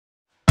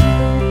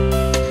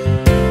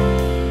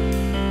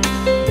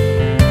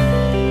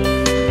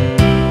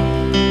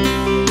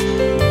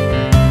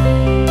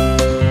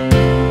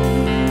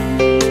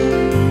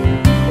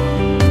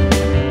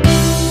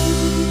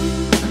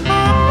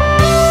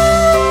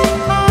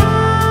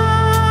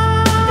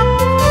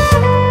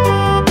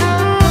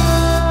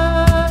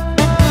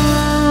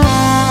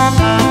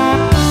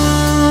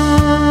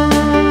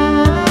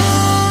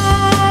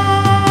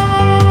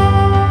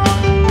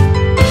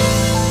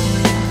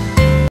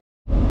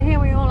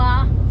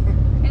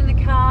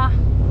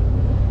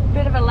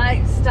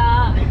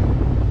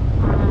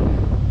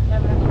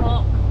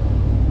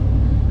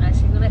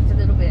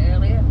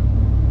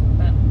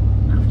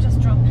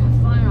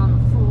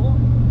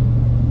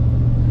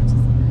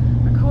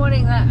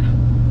saying that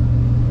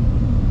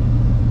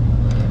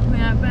we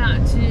are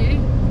about to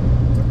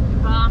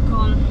embark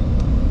on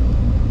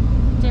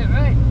dirt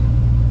road.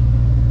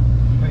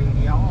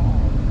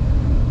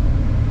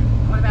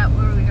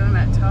 What are we doing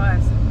about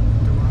tyres?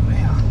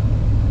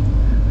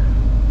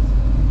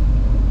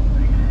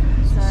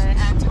 So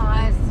our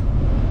tyres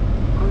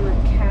on the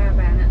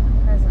caravan at the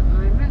present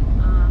moment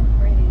are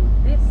reading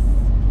this.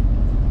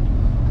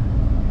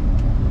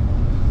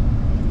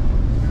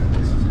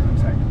 This is going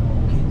to take a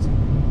while, kids.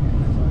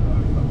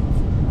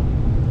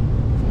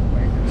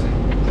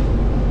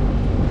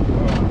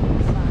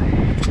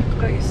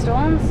 So, got your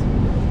storms?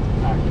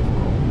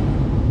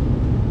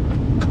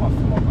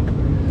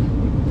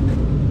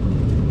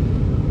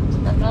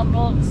 The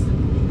blocks.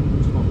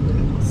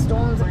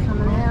 Storms are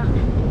coming out.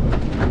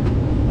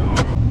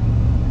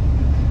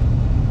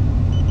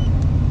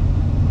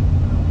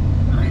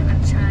 I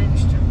haven't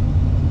changed.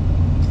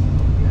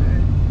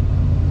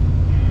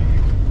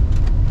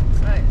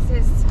 So it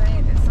says to me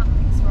that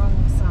something's wrong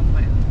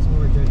somewhere. It's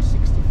already doing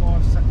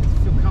 65 seconds.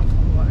 Feel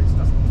comfortable like this,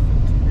 doesn't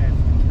feel too bad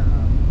for the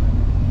car.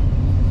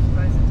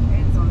 I suppose it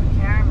depends on the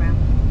caravan.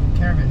 The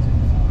caravan's in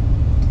fine.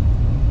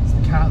 It's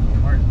the car that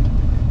I'm worried about.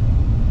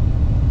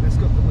 It's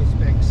got the whiz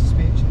bag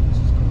suspension. This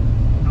has got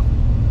nothing.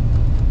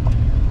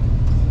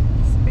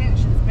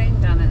 Suspension's been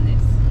done in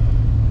this.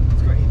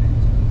 It's got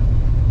airbags.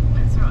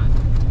 That's right.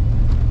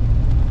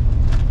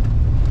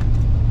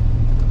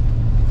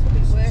 So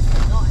this It's worse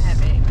than not have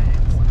airbags.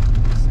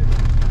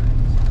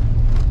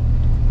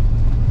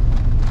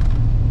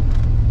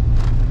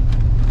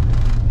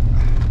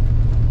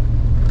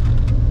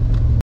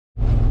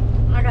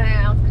 Okay,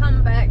 I've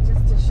come back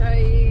just to show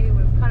you.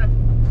 We've kind of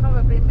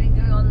probably been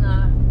going on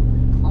the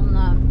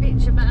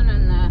bitumen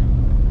and the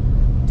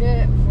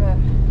dirt for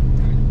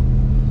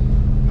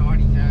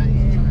 90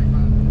 k's. Yeah.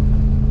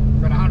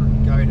 Got 100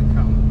 to go to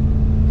come.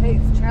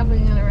 Pete's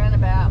travelling at around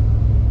about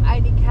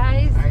 80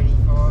 k's.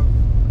 85.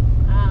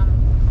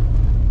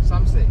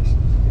 Some sections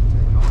you get to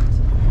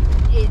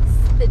 90. It's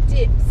the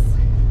dips.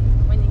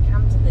 When you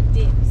come to the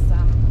dips,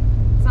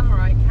 some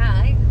are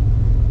okay.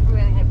 We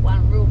only had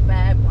one real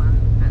bad one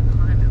at the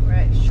moment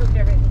where it shook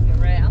everything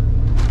around.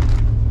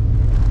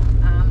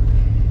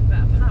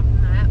 But apart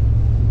from that,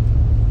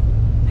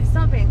 it's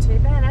not been too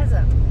bad, has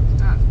it?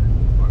 No, it's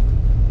been quite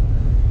good.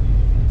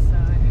 So,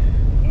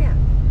 yeah.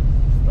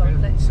 Better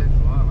than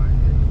Central Highway.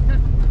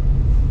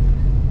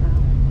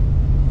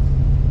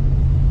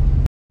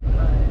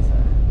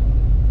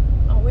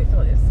 Oh, we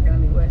thought this was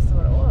going to be worse than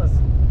what it was.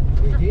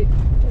 We did.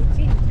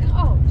 We did.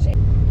 Oh, gee.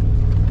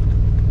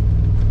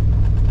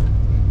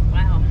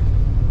 Wow.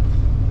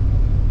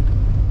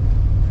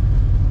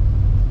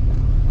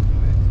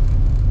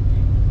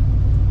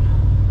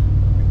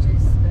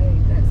 Reduce speed,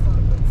 that's not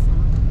a good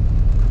sign.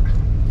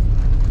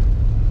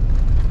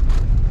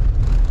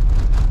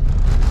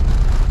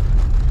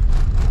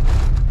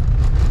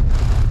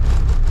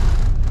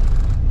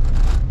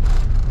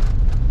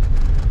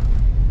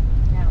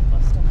 Now I've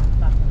lost all my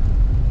fucking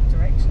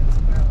directions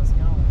of where I was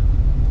going.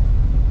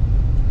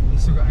 You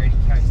still got 80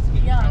 k's to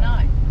get. Yeah, I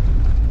know.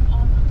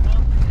 Oh my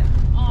god, Peter.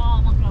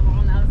 Oh my god, we're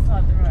on the other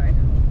side of the road.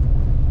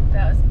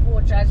 That was poor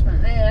judgment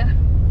there.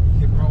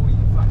 You could roll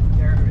your fucking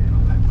caravan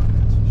on that one,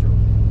 that's for sure.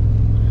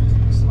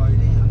 Slow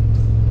down.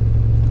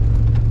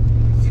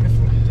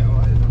 Beautiful to go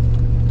over.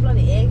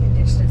 Bloody air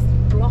conditioners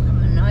blocking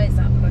my nose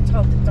up, but I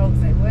told the dogs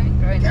they weren't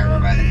going to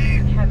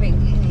Caravan! having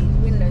any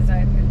windows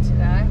open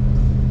today.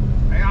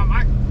 Hang on,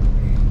 mate.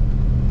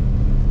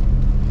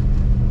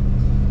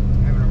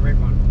 Having a red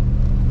one.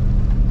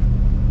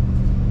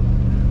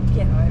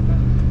 Get over.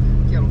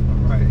 Get off my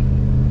road.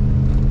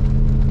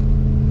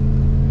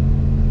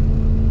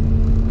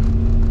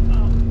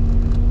 Oh.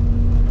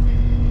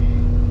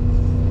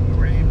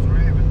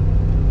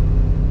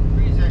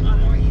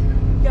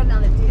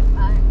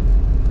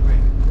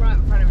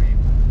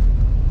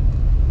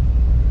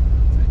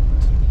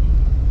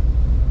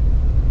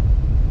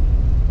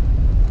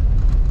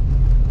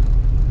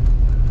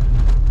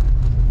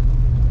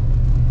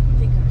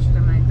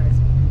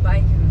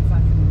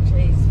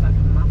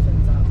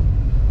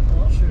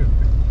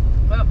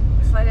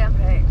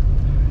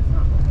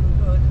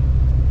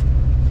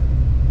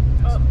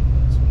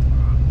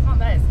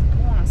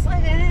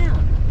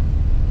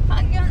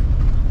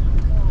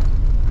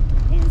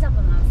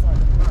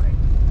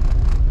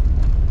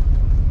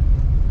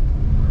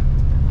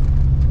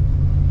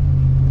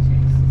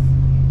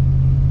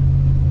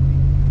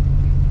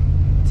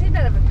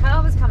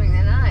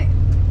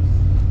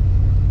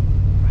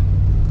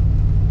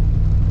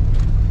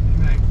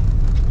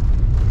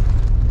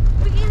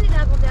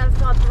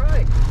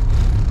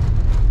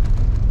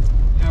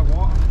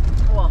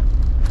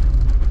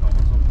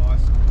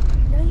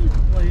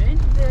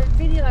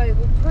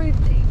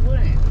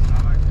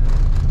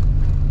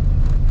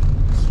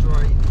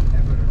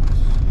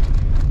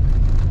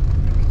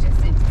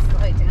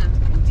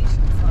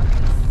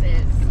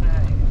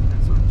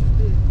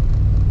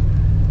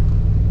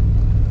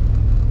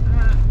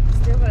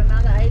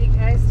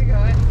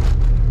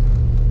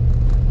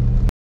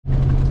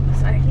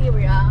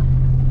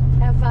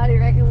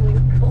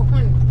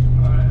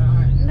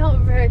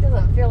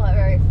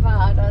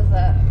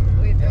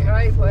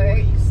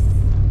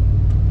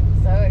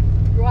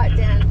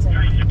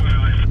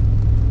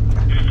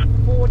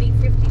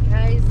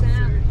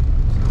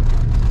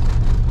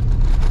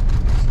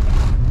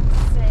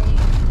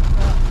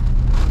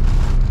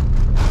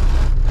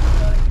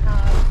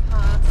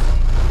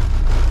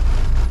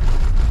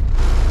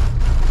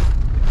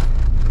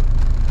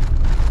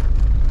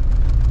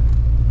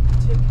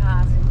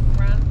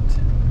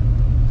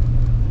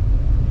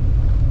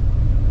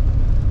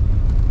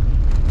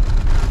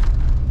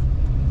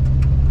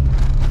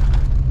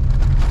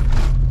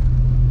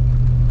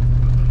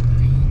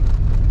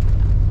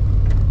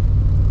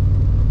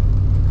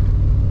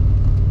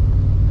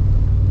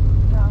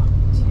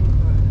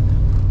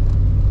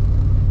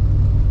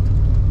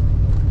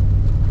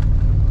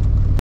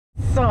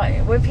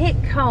 we've hit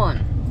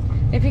Coen.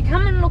 If you're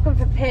coming looking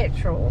for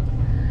petrol,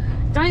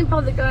 don't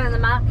bother going to the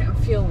market and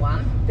fuel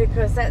one,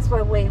 because that's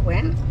where we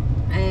went,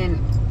 and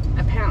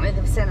apparently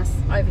they've sent us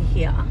over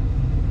here.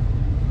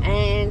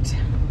 And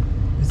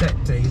is that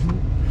diesel?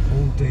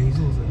 All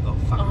diesels and not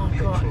fucking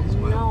petrol as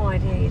well? No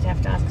idea, you'd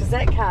have to ask, because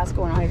that car's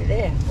going over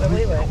there where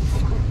we were.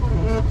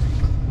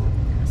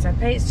 So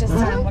Pete's just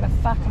saying what a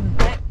fucking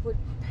backward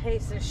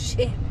piece of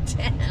shit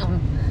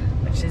town,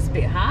 which is a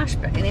bit harsh,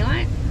 but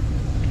anyway.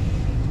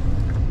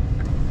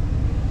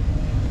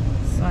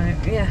 So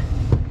yeah,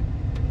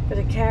 bit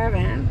of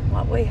caravan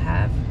like we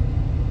have.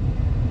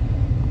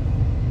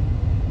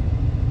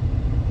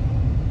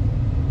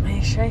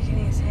 He's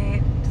shaking his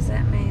head. Does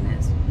that mean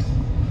it's...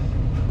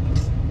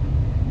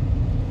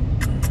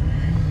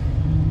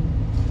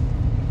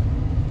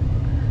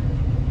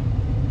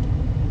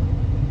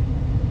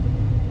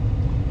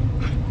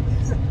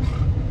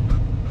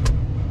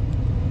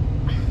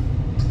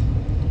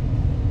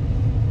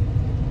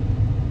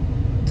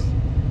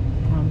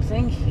 I'm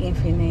thinking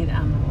if you need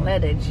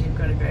unleaded, you've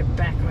got to go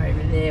back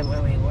over there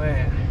where we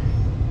were.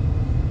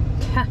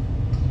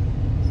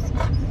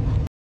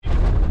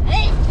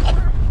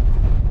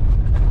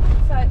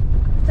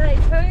 Day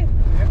 2.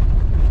 Yep.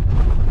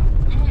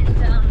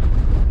 And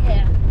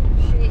yeah,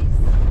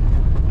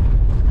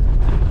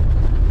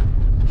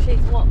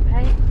 she's what,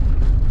 Pete?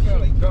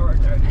 Charlie Dora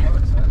don't know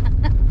it.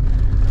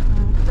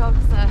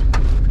 Dogs are...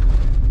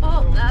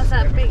 Oh, that's a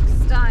big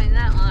stone,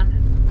 that one.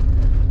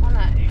 Oh no,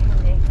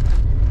 Andy.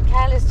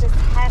 Kayla's just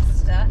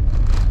has to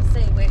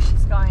see where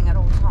she's going at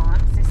all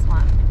times, this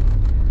one.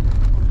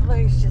 And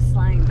Blue's just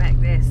laying back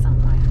there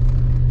somewhere.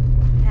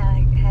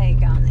 How you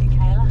going there,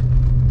 Kayla?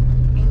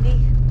 Indy?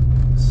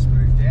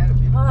 Smoothed out a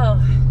bit. Oh,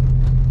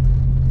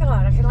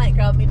 God, I can let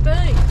go of my boots.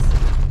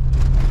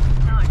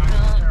 No, I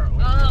can't.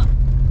 Oh,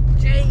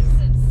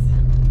 Jesus.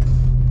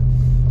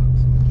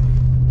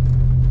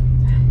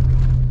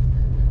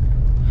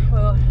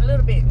 Well, a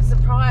little bit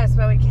surprised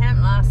where we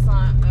camped last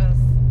night. There was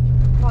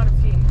quite a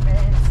few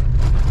bears,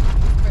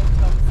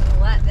 rooftops and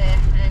all that there.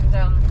 And I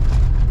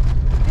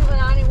think we're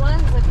the only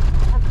ones that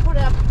have put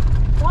our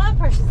tire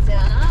pressures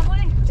down, aren't we?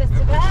 Just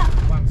about.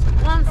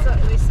 Ones that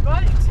we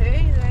spoke to,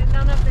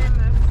 none of them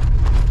have,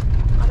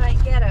 I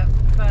don't get it,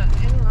 but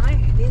anyway,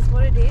 it is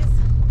what it is.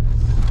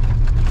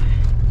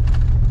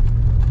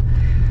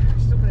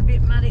 Still got a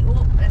bit muddy.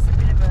 Oh, that's a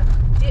bit of a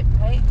dip,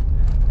 Pete,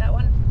 that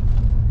one.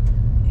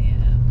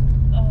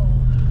 Yeah, oh,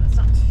 it's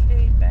not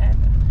too bad.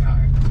 No,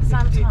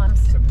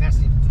 sometimes. It's a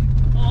massive dip.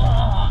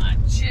 Oh,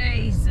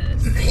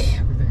 Jesus.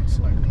 Everything's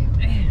slowed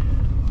down.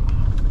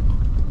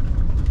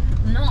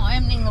 I'm not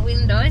opening the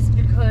windows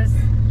because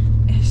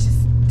it's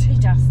just too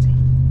dusty.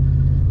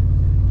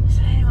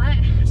 So anyway,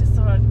 I just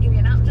thought I'd give you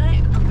an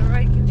update of the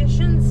road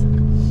conditions.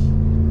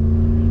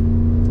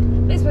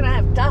 At least we don't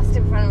have dust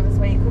in front of us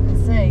where you couldn't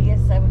see.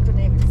 Yesterday we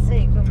couldn't even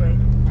see, could we?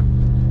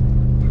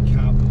 The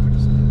car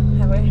boys.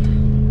 Have we?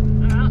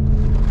 Alright.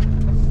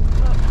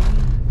 Oh,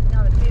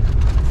 another bit.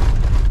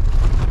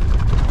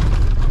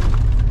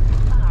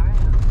 Far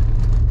out.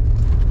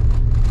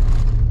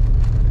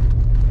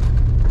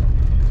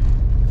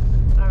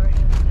 I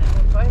reckon that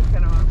we're both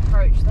going to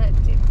approach that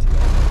dip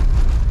together.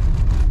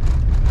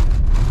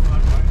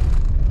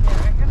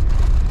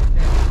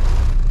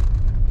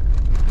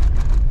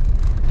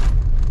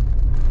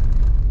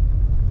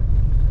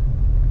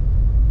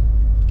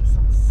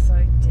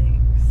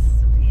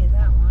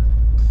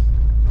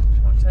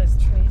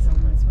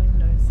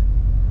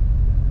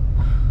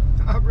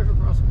 River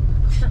crossing.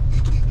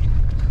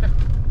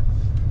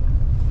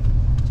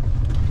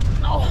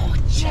 Oh,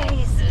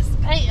 Jesus.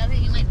 Pete, I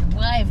think you made the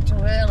wave too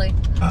early.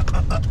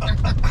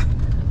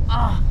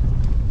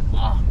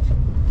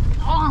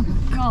 Oh, my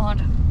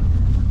God.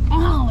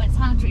 Oh, it's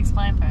hard to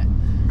explain, but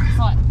it's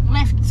like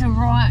left to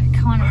right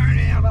kind of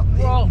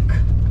rock.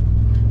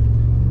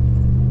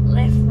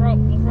 Left rock,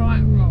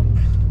 right rock.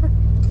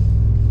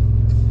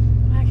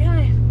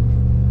 Okay.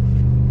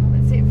 Well,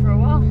 that's it for a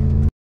while.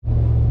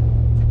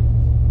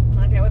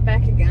 Okay, we're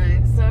back again.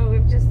 So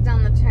we've just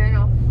done the turn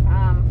off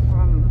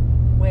from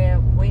where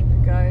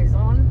Weeper goes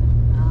on.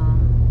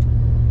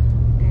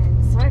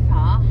 And so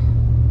far,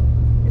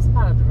 this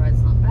part of the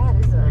road's not bad,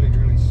 is it? Really,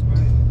 really smooth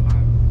at the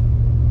moment.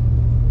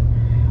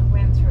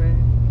 Went through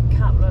a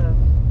couple of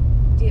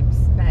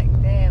dips back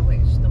there,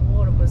 which the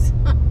water was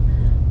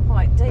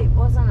quite deep,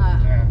 wasn't it?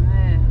 Yeah.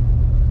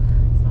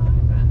 So,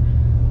 but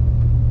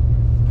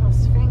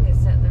cross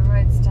fingers that the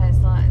road stays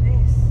like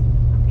this.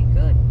 That'd be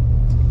good.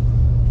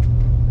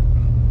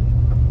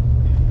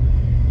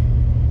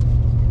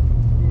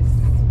 There's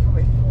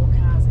probably 4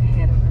 cars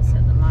ahead of us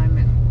at the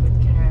moment with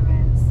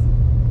caravans,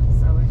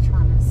 so we're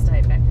trying to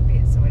stay back a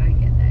bit so we don't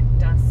get that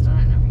dust. I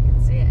don't know if you can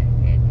see it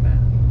ahead, but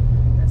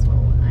that's what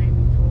we're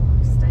aiming for,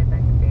 stay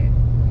back a bit.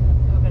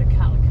 We've got a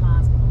couple of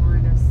cars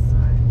behind us, so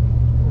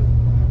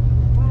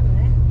what happened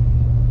there?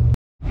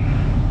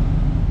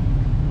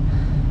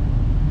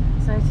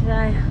 So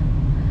today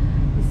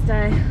is the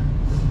day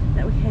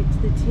that we head to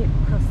the tip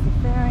across the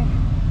ferry.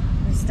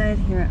 We stayed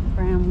here at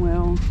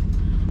Bramwell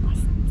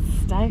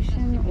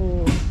Station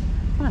or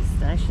not a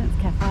station, it's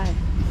a cafe.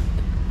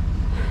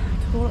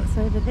 Toilets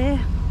over there,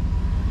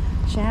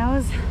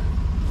 showers,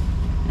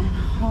 and a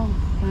whole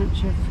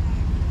bunch of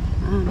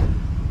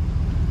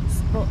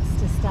spots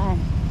to stay.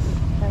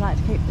 They like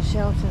to keep the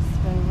shelters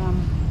for,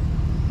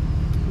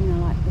 you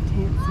know, like the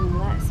tents and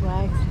all that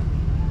swags.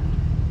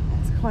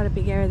 It's quite a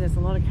big area. There's a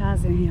lot of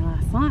cars in here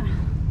last night.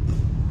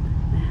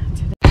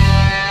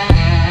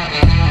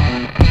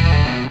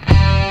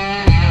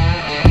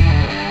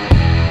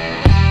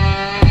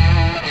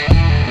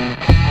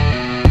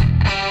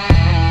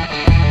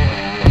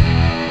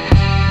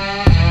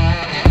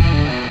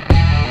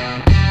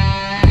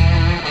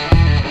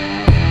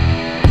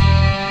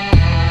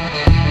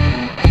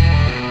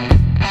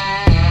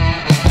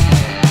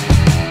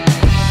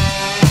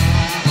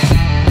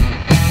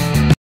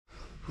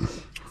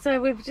 So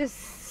we've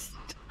just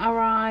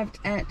arrived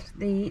at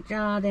the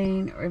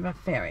Jardine River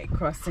ferry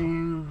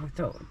crossing. We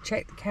thought we'd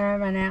check the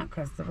caravan out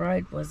because the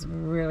road was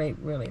really,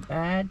 really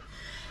bad.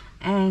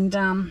 And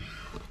the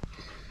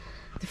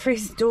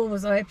freezer door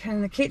was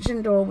open, the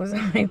kitchen door was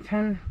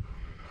open,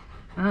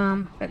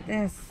 but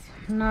there's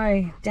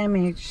no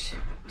damage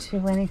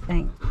to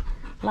anything.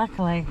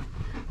 Luckily,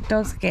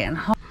 dogs are getting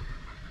hot.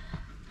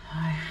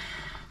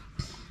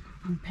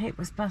 And Pete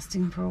was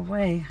busting for a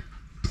wee.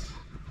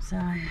 So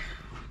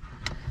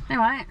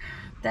anyway,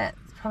 that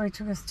probably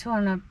took us 2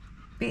 and a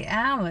bit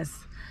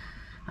hours.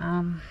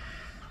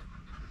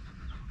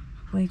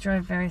 We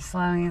drove very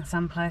slowly in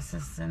some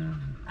places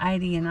and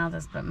 80 in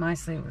others, but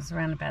mostly it was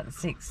around about the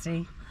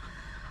 60,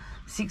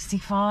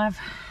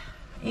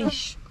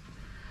 65-ish.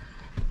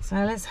 So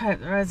let's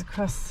hope the roads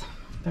across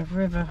the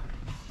river,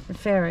 the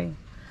ferry,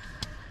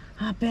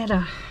 are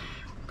better.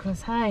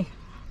 Because hey,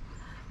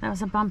 that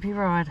was a bumpy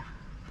ride.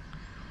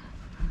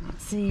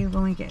 Let's see you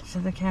when we get to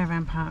the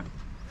caravan park.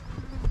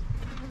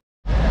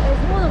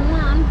 There's more than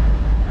one.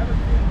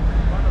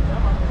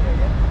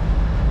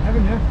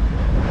 Haven't you?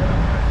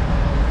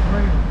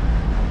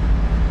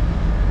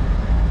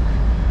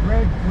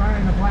 Red, grey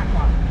and a black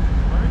one. A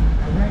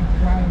red,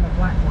 grey and a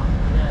black one.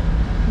 Yeah.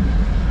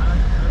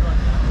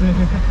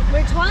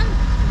 Which one?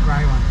 The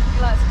grey one. He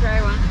likes the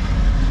grey one.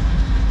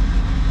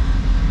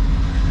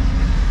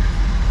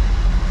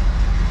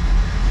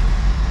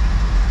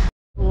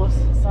 Horse,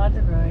 side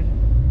of the road.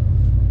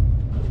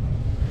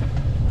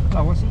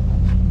 Oh, what's he?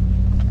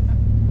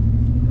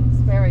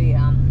 It's very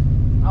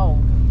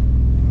old.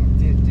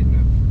 Didn't it?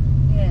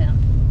 Yeah.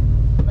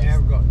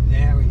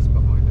 Now he's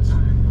behind us.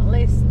 At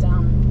least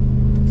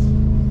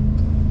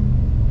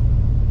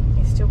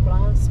he's still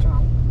blowing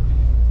strong.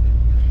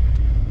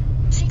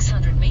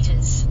 600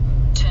 metres,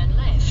 turn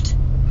left.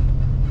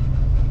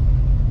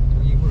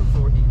 Well, you would have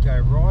thought he'd go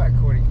right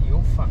according to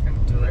your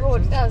fucking directions. Oh,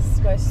 it does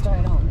go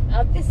straight on.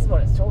 This is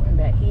what it's talking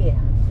about here.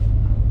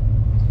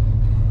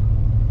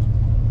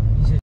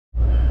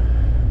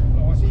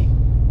 Aussie.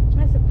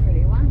 That's a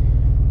pretty one.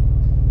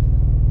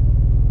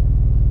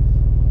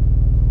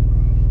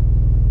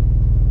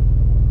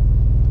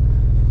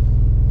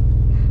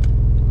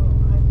 Oh,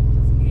 I hope it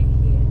doesn't get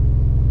here.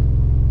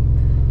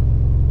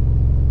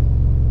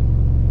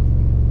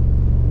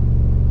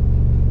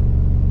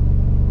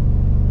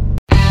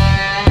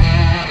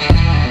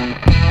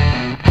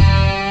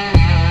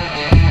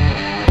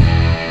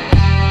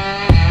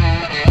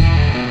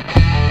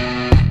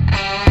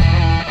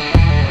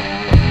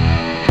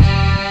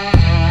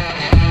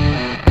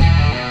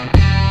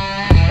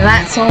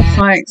 That's all,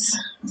 folks.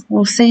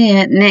 We'll see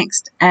you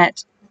next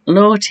at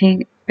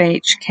Loyalty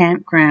Beach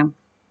Campground.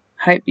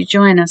 Hope you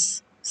join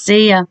us.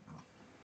 See ya.